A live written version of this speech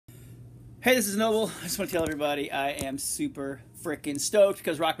Hey, this is Noble. I just want to tell everybody I am super freaking stoked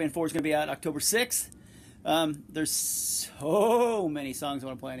because Rock Band 4 is going to be out October 6th. There's so many songs I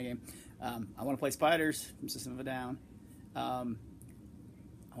want to play in the game. I want to play Spiders from System of a Down. I want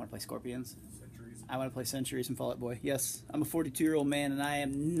to play Scorpions. I want to play Centuries from Fall Out Boy. Yes, I'm a 42-year-old man, and I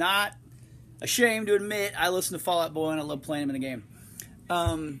am not ashamed to admit I listen to Fall Out Boy and I love playing him in the game.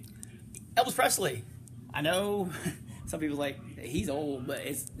 Elvis Presley. I know some people like he's old, but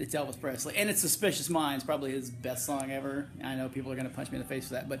it's Elvis Presley, and it's Suspicious Minds, probably his best song ever. I know people are gonna punch me in the face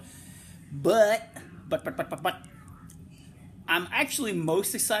for that, but I'm actually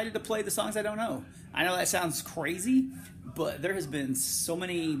most excited to play the songs I don't know. I know that sounds crazy, but there has been so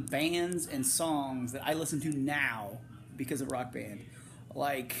many bands and songs that I listen to now because of Rock Band.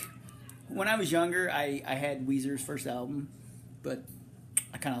 Like when I was younger, I had Weezer's first album, but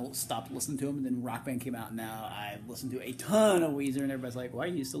I kind of stopped listening to him, and then Rock Band came out, and now I listen to a ton of Weezer, and everybody's like, why are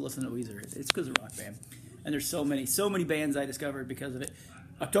you still listening to Weezer? It's because of Rock Band. And there's so many bands I discovered because of it.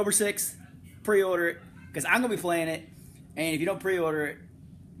 October 6th, pre-order it, because I'm going to be playing it, and if you don't pre-order it,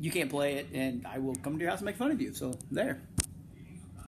 you can't play it, and I will come to your house and make fun of you. So, there.